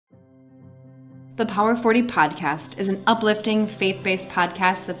The Power 40 podcast is an uplifting, faith-based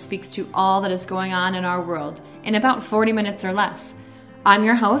podcast that speaks to all that is going on in our world in about 40 minutes or less. I'm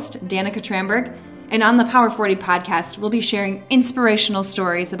your host, Danica Tramberg, and on the Power 40 podcast, we'll be sharing inspirational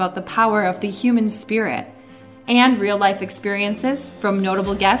stories about the power of the human spirit and real-life experiences from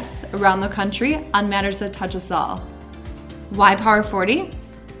notable guests around the country on matters that touch us all. Why Power 40?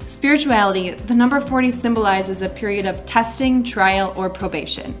 Spirituality, the number 40 symbolizes a period of testing, trial, or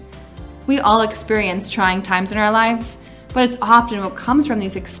probation. We all experience trying times in our lives, but it's often what comes from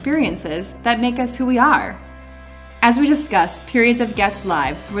these experiences that make us who we are. As we discuss periods of guest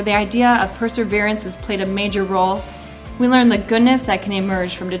lives where the idea of perseverance has played a major role, we learn the goodness that can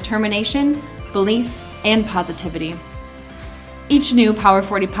emerge from determination, belief, and positivity. Each new Power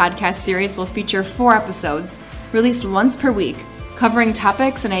 40 podcast series will feature 4 episodes, released once per week, covering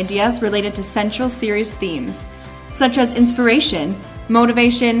topics and ideas related to central series themes, such as inspiration,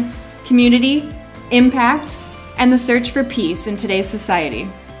 motivation, community, impact, and the search for peace in today's society.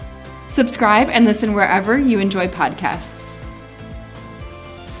 Subscribe and listen wherever you enjoy podcasts.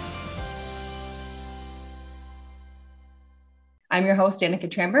 I'm your host, Danica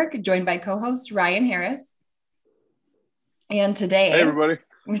Tramberg, joined by co-host Ryan Harris. And today, hey everybody.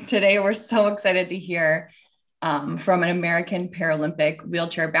 Today we're so excited to hear from an American Paralympic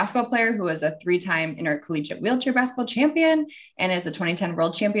wheelchair basketball player who is a 3-time intercollegiate wheelchair basketball champion and is a 2010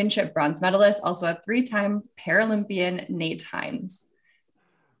 World Championship bronze medalist, also a 3-time Paralympian, Nate Hines.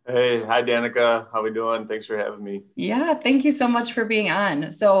 Hey, hi Danica. How we doing? Thanks for having me. Yeah, thank you so much for being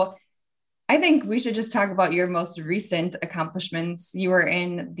on. So I think we should just talk about your most recent accomplishments. You were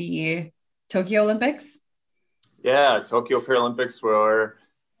in the Tokyo Olympics. Yeah, Tokyo Paralympics were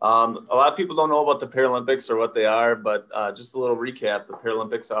a lot of people don't know about the Paralympics or what they are, but just a little recap. The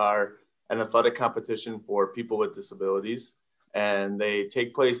Paralympics are an athletic competition for people with disabilities, and they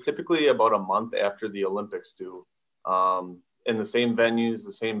take place typically about a month after the Olympics do, in the same venues,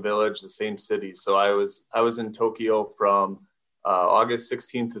 the same village, the same city. So I was in Tokyo from August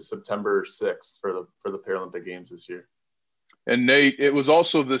 16th to September 6th for the Paralympic Games this year. And Nate, it was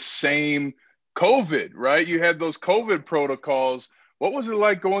also the same COVID, right? You had those COVID protocols. What was it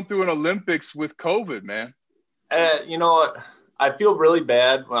like going through an Olympics with COVID, man? I feel really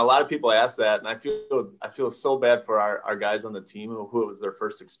bad when a lot of people ask that, and I feel so bad for our guys on the team who it was their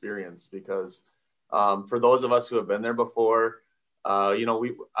first experience, because for those of us who have been there before, I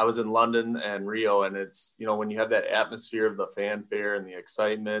was in London and Rio, and it's, when you have that atmosphere of the fanfare and the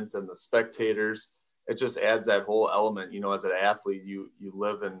excitement and the spectators, it just adds that whole element. As an athlete, you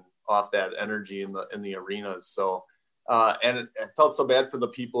live off that energy in the arenas. So. And it felt so bad for the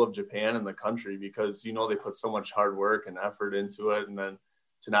people of Japan and the country, because, they put so much hard work and effort into it. And then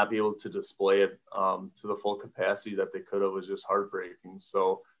to not be able to display it to the full capacity that they could have was just heartbreaking.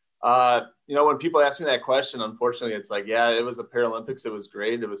 So, when people ask me that question, unfortunately, it's like, yeah, it was a Paralympics. It was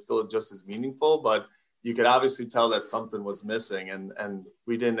great. It was still just as meaningful, but you could obviously tell that something was missing. And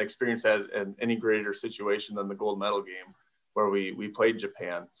we didn't experience that in any greater situation than the gold medal game, where we played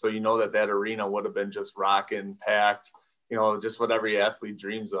Japan. So that arena would have been just rocking, packed, just what every athlete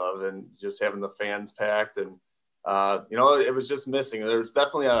dreams of, and just having the fans packed. And, it was just missing. There was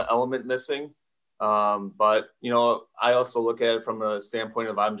definitely an element missing. But I also look at it from a standpoint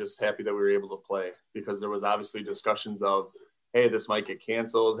of, I'm just happy that we were able to play, because there was obviously discussions of, hey, this might get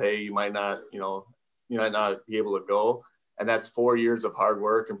canceled. Hey, you might not be able to go. And that's 4 years of hard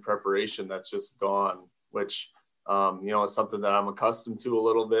work and preparation that's just gone, which, it's something that I'm accustomed to a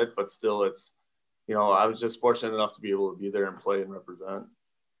little bit, but still it's, I was just fortunate enough to be able to be there and play and represent.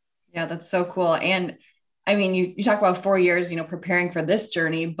 Yeah, that's so cool. And I mean, you talk about 4 years, preparing for this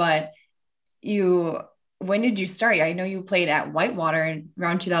journey, but when did you start? I know you played at Whitewater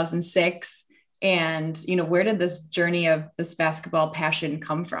around 2006. And, where did this journey of this basketball passion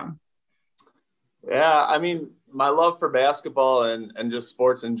come from? Yeah, I mean, my love for basketball and just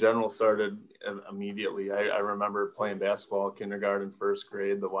sports in general started immediately. I remember playing basketball, kindergarten, first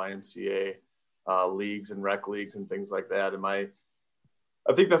grade, the YMCA leagues and rec leagues and things like that. And I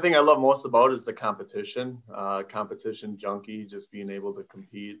think the thing I love most about it is the competition junkie, just being able to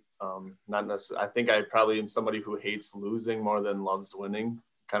compete. Not necessarily, I think I probably am somebody who hates losing more than loves winning,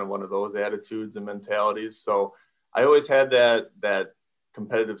 kind of one of those attitudes and mentalities. So I always had that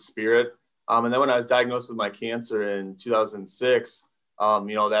competitive spirit. And then when I was diagnosed with my cancer in 2006,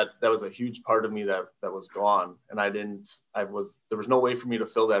 that was a huge part of me that was gone. And there was no way for me to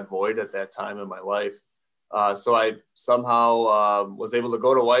fill that void at that time in my life. So I somehow was able to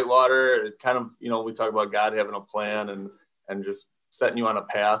go to Whitewater. It kind of, we talk about God having a plan and just setting you on a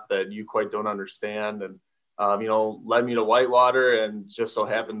path that you quite don't understand. And led me to Whitewater, and just so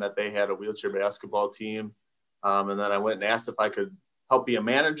happened that they had a wheelchair basketball team. And then I went and asked if I could help be a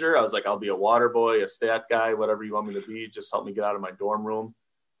manager. I was like, I'll be a water boy, a stat guy, whatever you want me to be. Just help me get out of my dorm room.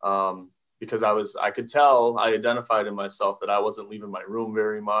 Because I could tell, I identified in myself that I wasn't leaving my room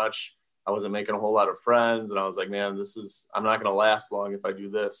very much. I wasn't making a whole lot of friends. And I was like, man, I'm not going to last long if I do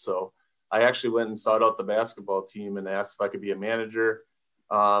this. So I actually went and sought out the basketball team and asked if I could be a manager.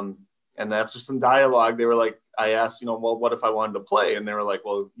 And after some dialogue, they were like, I asked, well, what if I wanted to play? And they were like,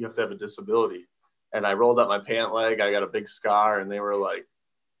 well, you have to have a disability. And I rolled up my pant leg. I got a big scar. And they were like,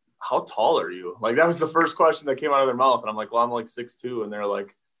 how tall are you? Like, that was the first question that came out of their mouth. And I'm like, well, I'm like 6'2". And they're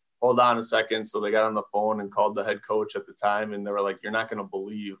like, hold on a second. So they got on the phone and called the head coach at the time. And they were like, you're not going to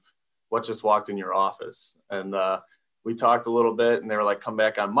believe what just walked in your office. And we talked a little bit, and they were like, come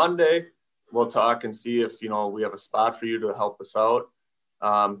back on Monday. We'll talk and see if, we have a spot for you to help us out.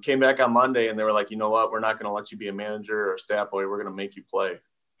 Came back on Monday, and they were like, you know what? We're not going to let you be a manager or a stat boy. We're going to make you play.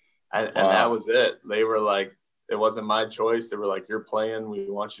 And that was it. They were like, it wasn't my choice. They were like, you're playing. We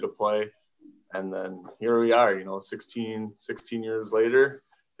want you to play. And then here we are, 16 years later,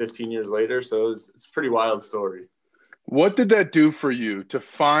 15 years later. So it's a pretty wild story. What did that do for you to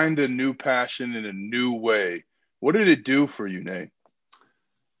find a new passion in a new way? What did it do for you, Nate?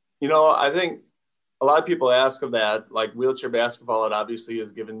 I think a lot of people ask of that, like wheelchair basketball, it obviously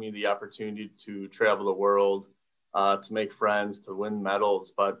has given me the opportunity to travel the world, to make friends, to win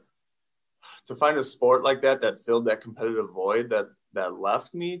medals. But to find a sport like that filled that competitive void that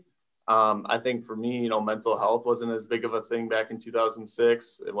left me, I think for me, mental health wasn't as big of a thing back in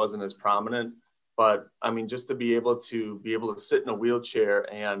 2006. It wasn't as prominent. But I mean, just to be able to sit in a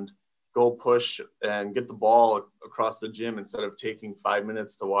wheelchair and go push and get the ball across the gym instead of taking 5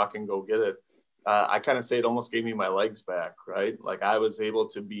 minutes to walk and go get it. I kind of say it almost gave me my legs back, right? Like I was able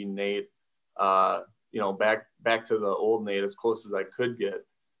to be Nate, back to the old Nate as close as I could get.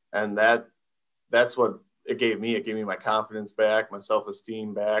 And that's what it gave me. It gave me my confidence back, my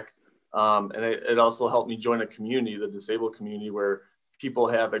self-esteem back. And it also helped me join a community, the disabled community, where people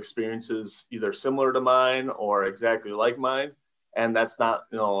have experiences either similar to mine or exactly like mine. And that's not,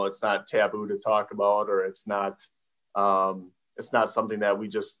 it's not taboo to talk about, or it's not something that we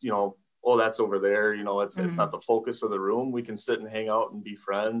just, oh, that's over there. It's not the focus of the room. We can sit and hang out and be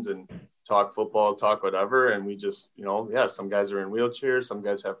friends and talk football, talk whatever. And we just, some guys are in wheelchairs, some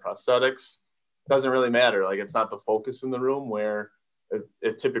guys have prosthetics. It doesn't really matter. Like, it's not the focus in the room where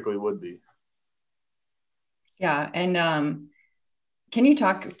it typically would be. Yeah. And can you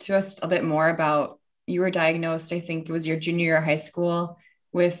talk to us a bit more about, you were diagnosed, I think it was your junior year of high school,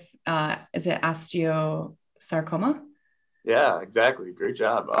 with, is it osteosarcoma? Yeah, exactly. Great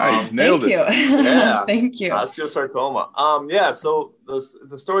job. Nailed it. Thank you. Yeah. Thank you. Osteosarcoma. So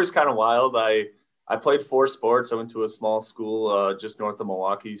the story's kind of wild. I played 4 sports. I went to a small school just north of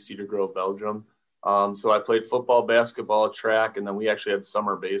Milwaukee, Cedar Grove, Belgium. So I played football, basketball, track, and then we actually had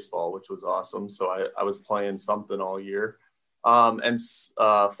summer baseball, which was awesome. So I was playing something all year. And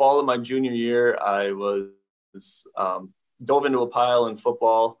fall of my junior year, I was dove into a pile in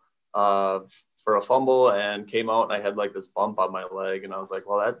football for a fumble and came out, and I had like this bump on my leg, and I was like,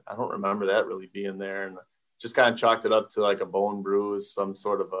 well, I don't remember that really being there, and just kind of chalked it up to like a bone bruise, some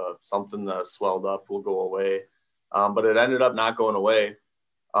sort of something that swelled up will go away. But it ended up not going away.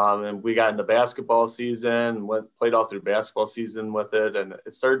 And we got into basketball season, played all through basketball season with it. And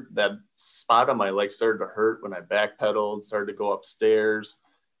it started, that spot on my leg started to hurt when I backpedaled, started to go upstairs.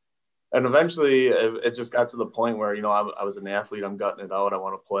 And eventually it just got to the point where, I was an athlete, I'm gutting it out, I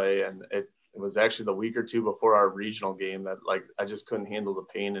want to play. And it was actually the week or two before our regional game that I just couldn't handle the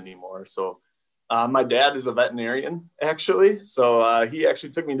pain anymore. So my dad is a veterinarian, actually. So he actually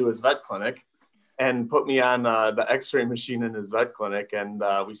took me to his vet clinic and put me on the x-ray machine in his vet clinic. And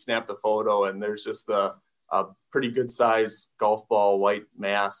we snapped a photo, and there's just a pretty good size golf ball white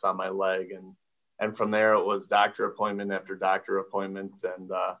mass on my leg. And from there, it was doctor appointment after doctor appointment.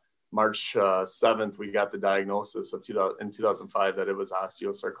 And March 7th, we got the diagnosis in 2005 that it was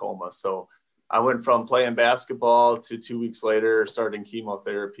osteosarcoma. So I went from playing basketball to 2 weeks later starting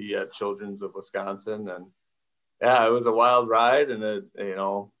chemotherapy at Children's of Wisconsin. And yeah, it was a wild ride, and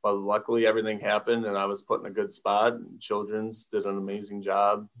but luckily everything happened, and I was put in a good spot. And Children's did an amazing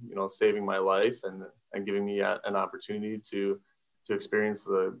job, saving my life and giving me an opportunity to experience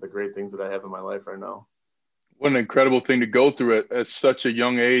the great things that I have in my life right now. What an incredible thing to go through at such a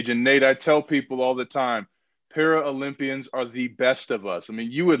young age. And Nate, I tell people all the time, Paralympians are the best of us. I mean,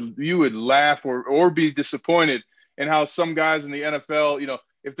 you would laugh or be disappointed in how some guys in the NFL,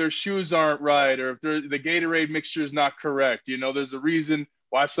 if their shoes aren't right, or if the Gatorade mixture is not correct, there's a reason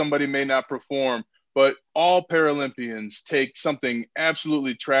why somebody may not perform. but all Paralympians take something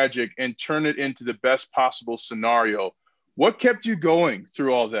absolutely tragic and turn it into the best possible scenario. What kept you going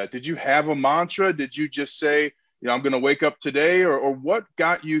through all that? Did you have a mantra? Did you just say, I'm going to wake up today, or what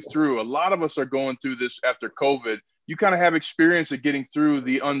got you through? A lot of us are going through this after COVID. You kind of have experience of getting through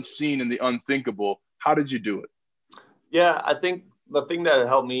the unseen and the unthinkable. How did you do it? Yeah, I think the thing that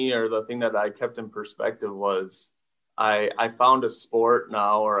helped me, or the thing that I kept in perspective, was I found a sport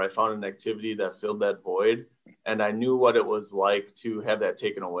now, or I found an activity that filled that void, and I knew what it was like to have that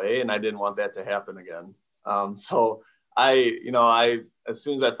taken away, and I didn't want that to happen again. So as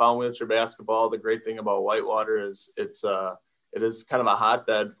soon as I found wheelchair basketball, the great thing about Whitewater is it is kind of a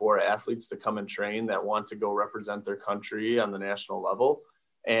hotbed for athletes to come and train that want to go represent their country on the national level.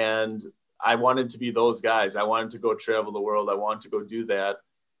 And I wanted to be those guys. I wanted to go travel the world. I wanted to go do that.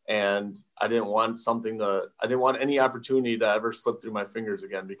 And I didn't want any opportunity to ever slip through my fingers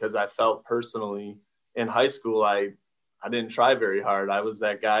again, because I felt personally in high school, I didn't try very hard. I was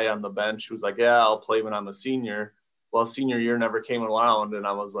that guy on the bench who's like, yeah, I'll play when I'm a senior. Well, senior year never came around, and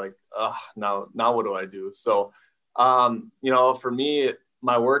I was like, now what do I do? So, for me,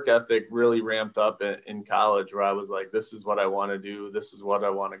 my work ethic really ramped up in college, where I was like, this is what I want to do. This is what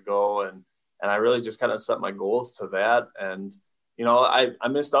I want to go. And I really just kind of set my goals to that. And, I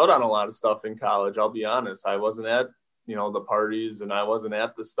missed out on a lot of stuff in college. I'll be honest. I wasn't at, the parties, and I wasn't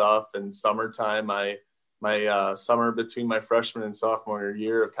at the stuff. And summertime, my summer between my freshman and sophomore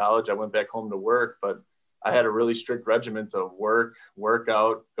year of college, I went back home to work, but I had a really strict regimen to work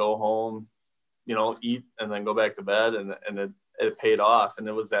out, go home, eat, and then go back to bed. And it paid off. And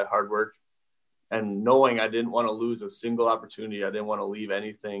it was that hard work and knowing I didn't want to lose a single opportunity. I didn't want to leave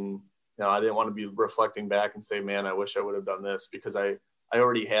anything. I didn't want to be reflecting back and say, man, I wish I would have done this, because I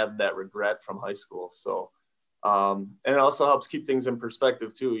already had that regret from high school. So, and it also helps keep things in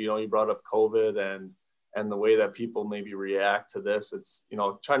perspective too. You brought up COVID and the way that people maybe react to this. It's,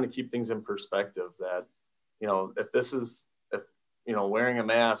 trying to keep things in perspective that, if wearing a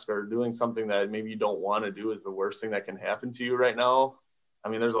mask or doing something that maybe you don't want to do is the worst thing that can happen to you right now. I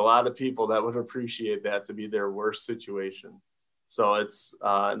mean, there's a lot of people that would appreciate that to be their worst situation. So it's,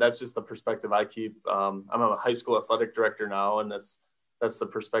 that's just the perspective I keep. I'm a high school athletic director now, and that's the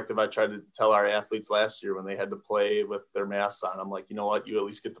perspective I tried to tell our athletes last year when they had to play with their masks on. I'm like, you know what, you at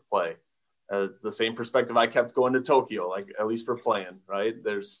least get to play. The same perspective I kept going to Tokyo, like, at least we're playing, right?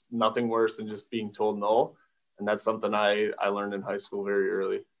 There's nothing worse than just being told no. And that's something I learned in high school very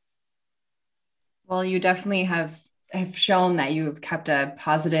early. Well, you definitely have shown that you've kept a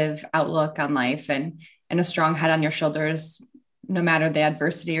positive outlook on life and a strong head on your shoulders, no matter the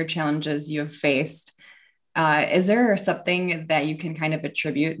adversity or challenges you have faced. Is there something that you can kind of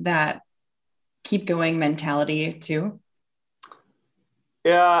attribute that keep going mentality to?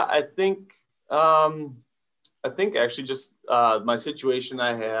 Yeah, I think actually just my situation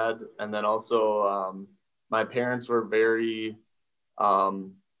I had, and then also my parents were very,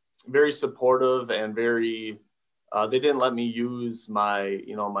 very supportive and very, they didn't let me use my,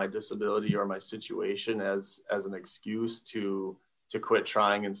 my disability or my situation as an excuse to quit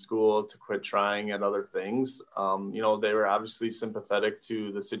trying in school, to quit trying at other things. They were obviously sympathetic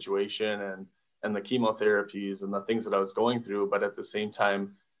to the situation and the chemotherapies and the things that I was going through. But at the same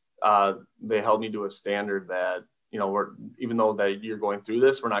time, they held me to a standard that, even though that you're going through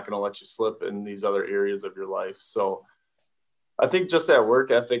this, we're not going to let you slip in these other areas of your life. So I think just that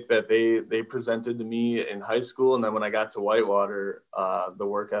work ethic that they presented to me in high school. And then when I got to Whitewater, the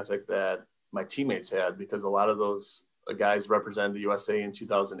work ethic that my teammates had, because a lot of those guys represented the USA in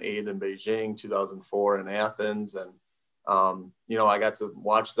 2008 in Beijing, 2004 in Athens. And, I got to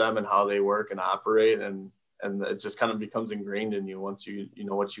watch them and how they work and operate. And it just kind of becomes ingrained in you once you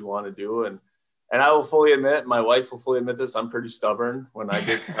know what you want to do. And I will fully admit, my wife will fully admit this, I'm pretty stubborn. When I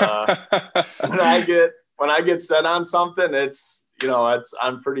get when I get set on something,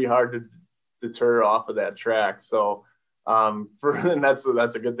 I'm pretty hard to deter off of that track. So and that's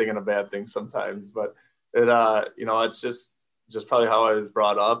a good thing and a bad thing sometimes, but it's just probably how I was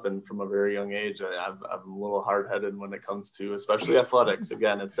brought up. And from a very young age, I'm a little hard-headed when it comes to, especially athletics.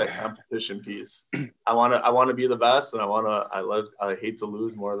 Again, it's that competition piece. I want to be the best, and I hate to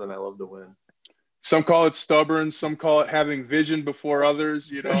lose more than I love to win. Some call it stubborn. Some call it having vision before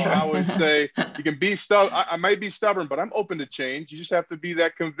others. I always say you can be stubborn. I might be stubborn, but I'm open to change. You just have to be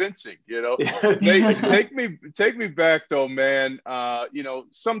that convincing. Take me back though, man.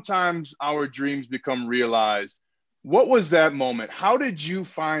 Sometimes our dreams become realized. What was that moment? How did you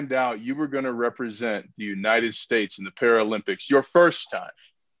find out you were going to represent the United States in the Paralympics your first time?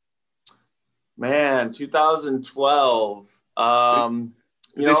 Man, 2012.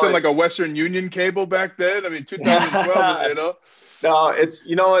 Did they send like a Western Union cable back then? I mean, 2012, you know? No, it's,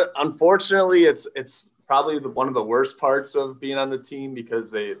 unfortunately, it's probably one of the worst parts of being on the team,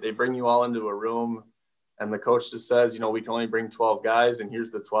 because they bring you all into a room and the coach just says, we can only bring 12 guys and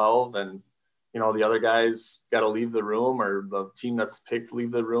here's the 12. And, the other guys got to leave the room, or the team that's picked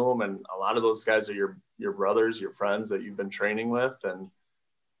leave the room. And a lot of those guys are your brothers, your friends that you've been training with. And,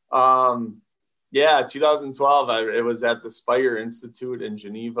 2012, it was at the Spire Institute in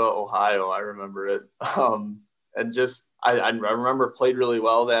Geneva, Ohio. I remember it. And just, I remember played really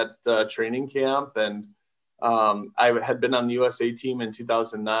well that training camp. And I had been on the USA team in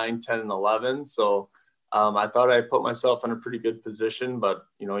 2009, 10, and 11. So I thought I put myself in a pretty good position, but,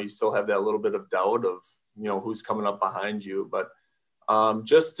 you still have that little bit of doubt of, who's coming up behind you. But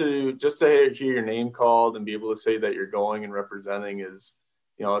just to hear your name called and be able to say that you're going and representing is,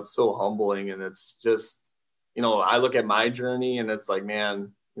 it's so humbling. And it's just, I look at my journey and it's like,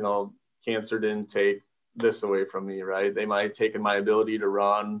 man, cancer didn't take this away from me, right? They might have taken my ability to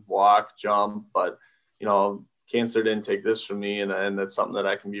run, walk, jump, but, cancer didn't take this from me. And that's something that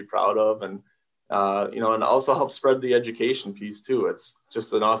I can be proud of. And, and also help spread the education piece too. It's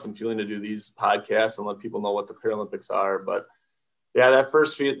just an awesome feeling to do these podcasts and let people know what the Paralympics are. But yeah, that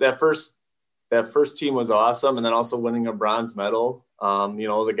first team was awesome. And then also winning a bronze medal.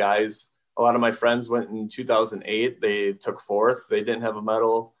 The guys, a lot of my friends went in 2008. They took fourth. They didn't have a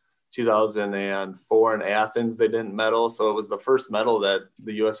medal. 2004 in Athens, they didn't medal. So it was the first medal that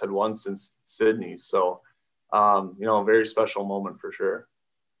the U.S. had won since Sydney. So, a very special moment for sure.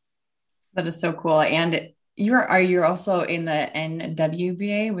 That is so cool. And you're also in the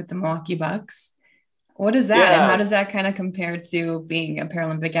NWBA with the Milwaukee Bucks. What is that? Yeah. And how does that kind of compare to being a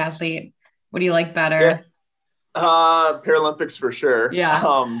Paralympic athlete? What do you like better? Yeah. Paralympics for sure. Yeah.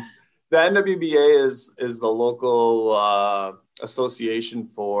 The NWBA is the local association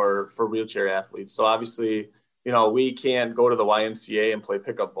for wheelchair athletes. So obviously, we can't go to the YMCA and play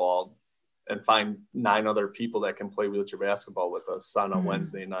pickup ball and find 9 other people that can play wheelchair basketball with us on a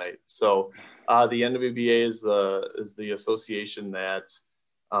Wednesday night. So the NWBA is the association that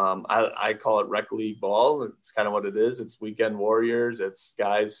I call it rec league ball. It's kind of what it is. It's weekend warriors. It's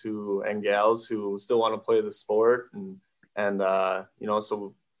guys and gals who still want to play the sport. And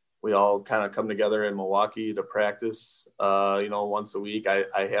so we all kind of come together in Milwaukee to practice, once a week.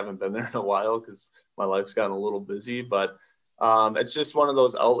 I haven't been there in a while because my life's gotten a little busy, but it's just one of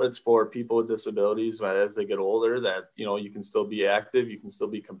those outlets for people with disabilities as they get older that, you can still be active, you can still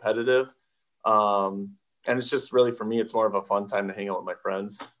be competitive. And it's just really, for me, it's more of a fun time to hang out with my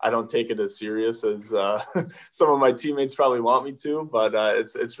friends. I don't take it as serious as some of my teammates probably want me to, but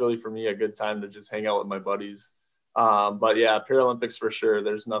it's really, for me, a good time to just hang out with my buddies. But yeah, Paralympics for sure.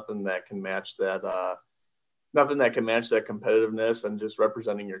 There's nothing that can match that. Nothing that can match that competitiveness and just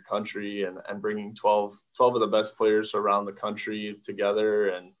representing your country and bringing 12 of the best players around the country together.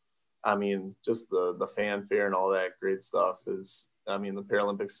 And I mean, just the fanfare and all that great stuff is, the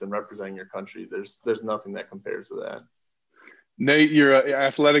Paralympics and representing your country. There's nothing that compares to that. Nate, you're an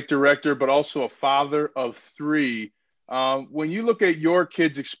athletic director, but also a father of 3. When you look at your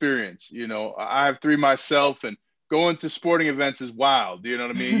kids' experience, I have 3 myself, and going to sporting events is wild. You know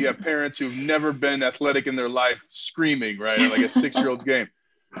what I mean? You have parents who've never been athletic in their life screaming, right? Like a 6-year-old's game.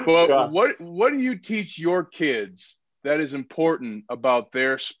 But yeah. What do you teach your kids that is important about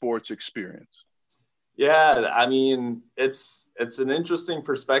their sports experience? Yeah, it's an interesting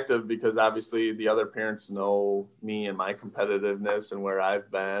perspective because obviously the other parents know me and my competitiveness and where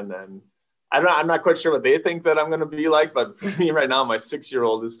I've been. And I'm not quite sure what they think that I'm going to be like, but for me right now, my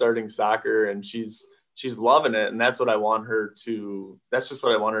 6-year-old is starting soccer and she's loving it. And that's what I want her to, that's just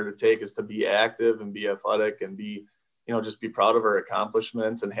what I want her to take, is to be active and be athletic and be, just be proud of her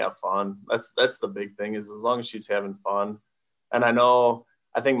accomplishments and have fun. That's the big thing, is as long as she's having fun. And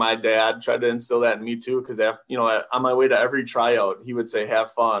I think my dad tried to instill that in me too, because on my way to every tryout, he would say,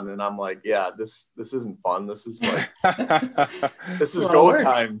 "Have fun," and I'm like, "Yeah, this isn't fun. This is like this is go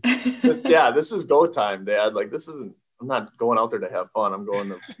time. This is go time, Dad. Like this isn't. I'm not going out there to have fun. I'm going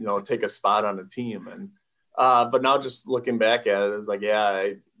to take a spot on a team." And but now just looking back at it, it's like,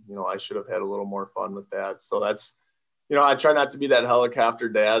 I should have had a little more fun with that. So that's. I try not to be that helicopter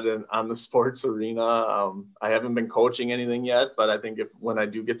dad on the sports arena. I haven't been coaching anything yet, but I think when I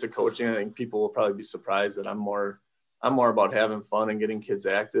do get to coaching, I think people will probably be surprised that I'm more about having fun and getting kids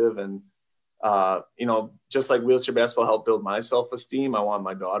active. And, just like wheelchair basketball helped build my self-esteem, I want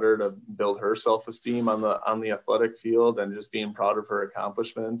my daughter to build her self-esteem on the athletic field and just being proud of her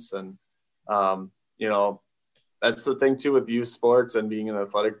accomplishments. And, that's the thing too with youth sports and being an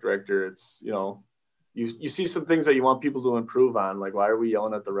athletic director. It's, you see some things that you want people to improve on. Like, why are we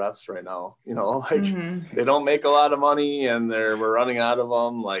yelling at the refs right now? Like they don't make a lot of money and we're running out of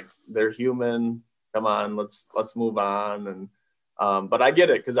them. Like, they're human. Come on, let's move on. And, but I get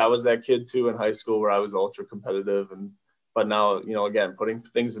it, because I was that kid too in high school where I was ultra competitive. But now, again, putting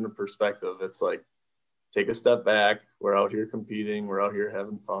things into perspective, it's like, take a step back. We're out here competing. We're out here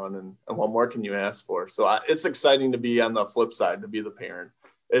having fun. And what more can you ask for? So it's exciting to be on the flip side, to be the parent.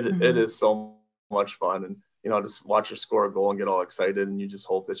 It is so much fun. And, just watch her score a goal and get all excited. And you just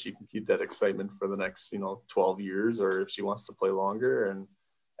hope that she can keep that excitement for the next, 12 years, or if she wants to play longer. And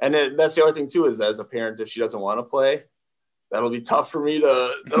that's the other thing too, is as a parent, if she doesn't want to play, that'll be tough for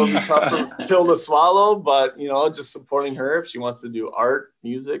pill to swallow. But, just supporting her if she wants to do art,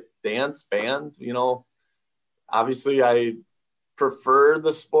 music, dance, band, obviously I prefer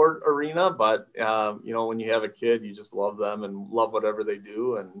the sport arena, but, when you have a kid, you just love them and love whatever they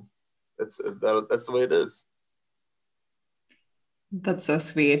do. And that's the way it is. That's so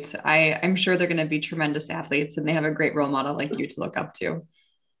sweet. I'm sure they're going to be tremendous athletes, and they have a great role model like you to look up to.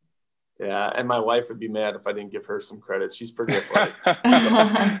 Yeah, and my wife would be mad if I didn't give her some credit. She's pretty athletic.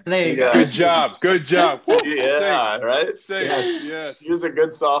 There you go. Good job. Yeah, right? Yes. She was a good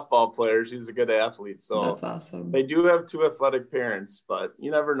softball player. She's a good athlete. So that's awesome. They do have two athletic parents, but you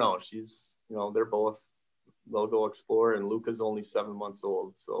never know. They'll go explore, and Luca's only 7 months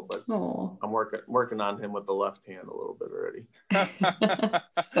old. So, but Aww. I'm working on him with the left hand a little bit already.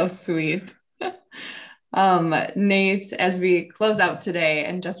 So sweet. Nate, as we close out today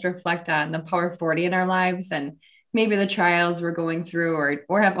and just reflect on the Power 40 in our lives and maybe the trials we're going through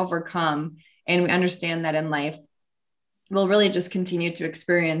or have overcome, and we understand that in life, we'll really just continue to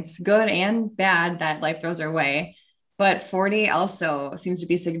experience good and bad that life throws our way. But 40 also seems to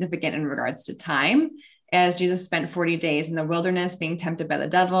be significant in regards to time, as Jesus spent 40 days in the wilderness being tempted by the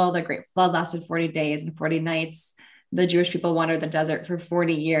devil. The great flood lasted 40 days and 40 nights. The Jewish people wandered the desert for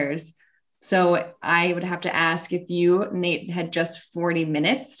 40 years. So I would have to ask, if you, Nate, had just 40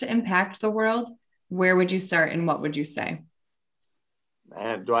 minutes to impact the world, where would you start and what would you say?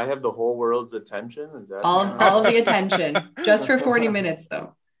 Man, do I have the whole world's attention? Is that all of the attention, just for 40 minutes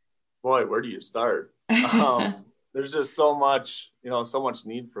though? Boy, where do you start? There's just so much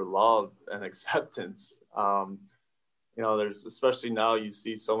need for love and acceptance. There's, especially now, you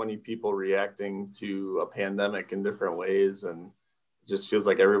see so many people reacting to a pandemic in different ways, and it just feels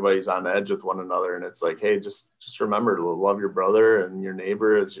like everybody's on edge with one another. And it's like, hey, just remember to love your brother and your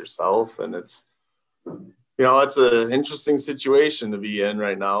neighbor as yourself. And it's an interesting situation to be in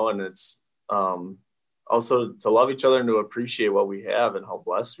right now. And it's also to love each other and to appreciate what we have and how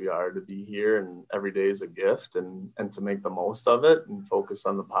blessed we are to be here. And every day is a gift, and to make the most of it and focus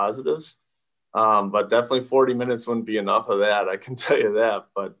on the positives. But definitely 40 minutes wouldn't be enough of that. I can tell you that.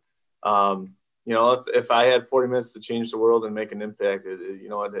 But, if I had 40 minutes to change the world and make an impact,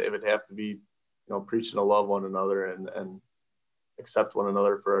 it would have to be, preaching to love one another and accept one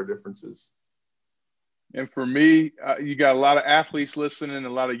another for our differences. And for me, you got a lot of athletes listening, a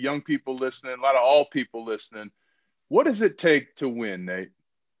lot of young people listening, a lot of all people listening. What does it take to win, Nate?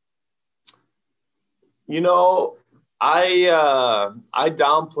 I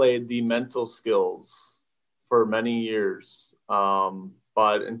downplayed the mental skills for many years.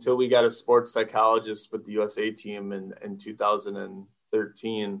 But until we got a sports psychologist with the USA team in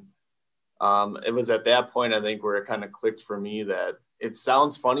 2013, it was at that point, I think, where it kind of clicked for me that it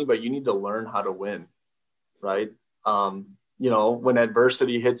sounds funny, but you need to learn how to win, right? When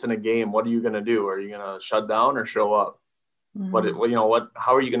adversity hits in a game, what are you going to do? Are you going to shut down or show up? Mm-hmm.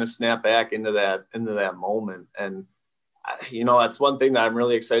 How are you going to snap back into that moment? And that's one thing that I'm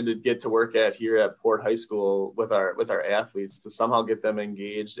really excited to get to work at here at Port High School with our athletes, to somehow get them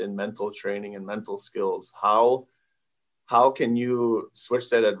engaged in mental training and mental skills. How can you switch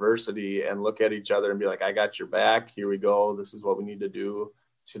that adversity and look at each other and be like, I got your back. Here we go. This is what we need to do.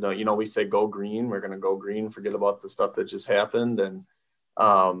 So, we say go green. We're going to go green. Forget about the stuff that just happened. And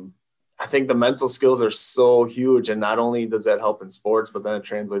I think the mental skills are so huge, and not only does that help in sports, but then it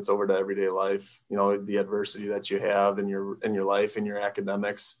translates over to everyday life, the adversity that you have in your life, in your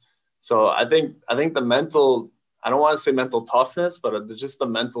academics. So I think the mental, I don't want to say mental toughness, but just the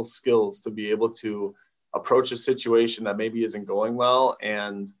mental skills to be able to approach a situation that maybe isn't going well.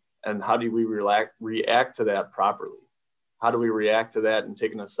 And how do we react to that properly? How do we react to that and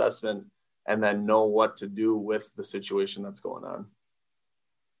take an assessment and then know what to do with the situation that's going on?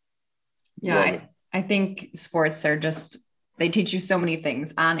 Yeah, I think sports are they teach you so many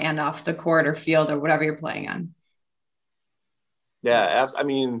things on and off the court or field or whatever you're playing on. Yeah, I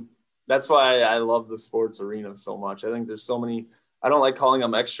mean, that's why I love the sports arena so much. I think there's so many I don't like calling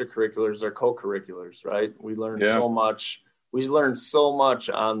them extracurriculars. They're co-curriculars, right? We learn so much. We learn so much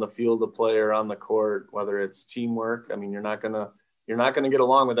on the field of play or on the court, whether it's teamwork. I mean, you're not gonna get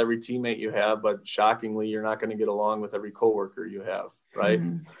along with every teammate you have, but shockingly, you're not going to get along with every coworker you have, right?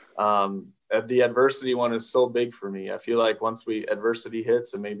 The adversity one is so big for me. I feel like once adversity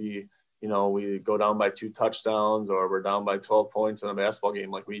hits and maybe, we go down by 2 touchdowns or we're down by 12 points in a basketball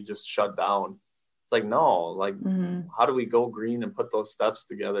game, like we just shut down. It's like, no, like how do we go green and put those steps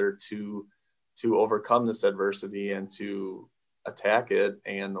together to overcome this adversity and to attack it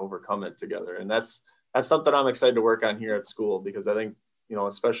and overcome it together? And that's something I'm excited to work on here at school, because I think,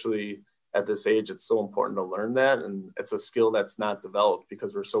 especially at this age, it's so important to learn that. And it's a skill that's not developed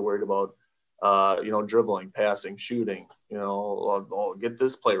because we're so worried about, dribbling, passing, shooting, get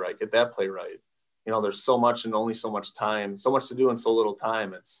this play right, get that play right. There's so much and only so much time, so much to do in so little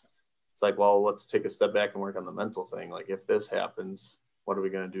time. It's like, well, let's take a step back and work on the mental thing. Like, if this happens, what are we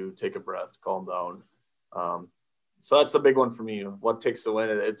going to do? Take a breath, calm down. So that's the big one for me. What takes the win?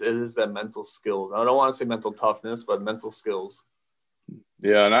 It is that mental skills. I don't want to say mental toughness, but mental skills.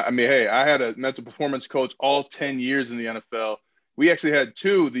 Yeah, and I had a mental performance coach all 10 years in the NFL. We actually had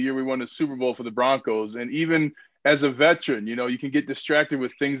 2 the year we won the Super Bowl for the Broncos. And even as a veteran, you can get distracted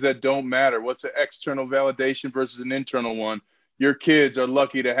with things that don't matter. What's an external validation versus an internal one? Your kids are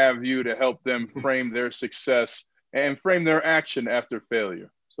lucky to have you to help them frame their success and frame their action after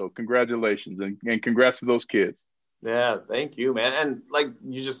failure. So congratulations and congrats to those kids. Yeah, thank you, man. And like,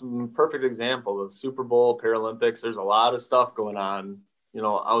 you just perfect example of Super Bowl, Paralympics. There's a lot of stuff going on,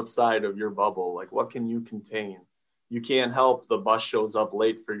 outside of your bubble. Like, what can you contain? You can't help the bus shows up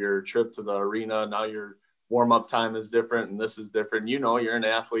late for your trip to the arena. Now your warm-up time is different and this is different. You're an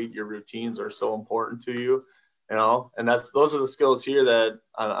athlete. Your routines are so important to you, and those are the skills here that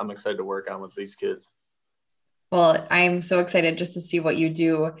I'm excited to work on with these kids. Well, I'm so excited just to see what you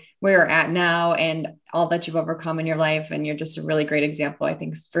do, where you're at now, and all that you've overcome in your life. And you're just a really great example, I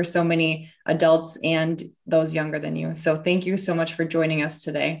think, for so many adults and those younger than you. So thank you so much for joining us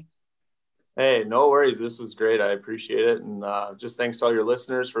today. Hey, no worries. This was great. I appreciate it. And just thanks to all your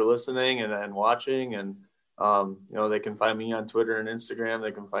listeners for listening and watching. And, they can find me on Twitter and Instagram.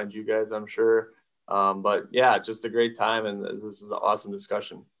 They can find you guys, I'm sure. But yeah, just a great time. And this is an awesome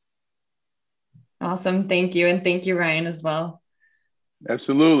discussion. Awesome. Thank you. And thank you, Ryan, as well.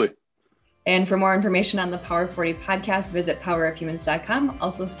 Absolutely. And for more information on the Power 40 podcast, visit poweroфhumans.com.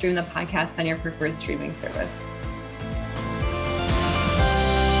 Also stream the podcast on your preferred streaming service.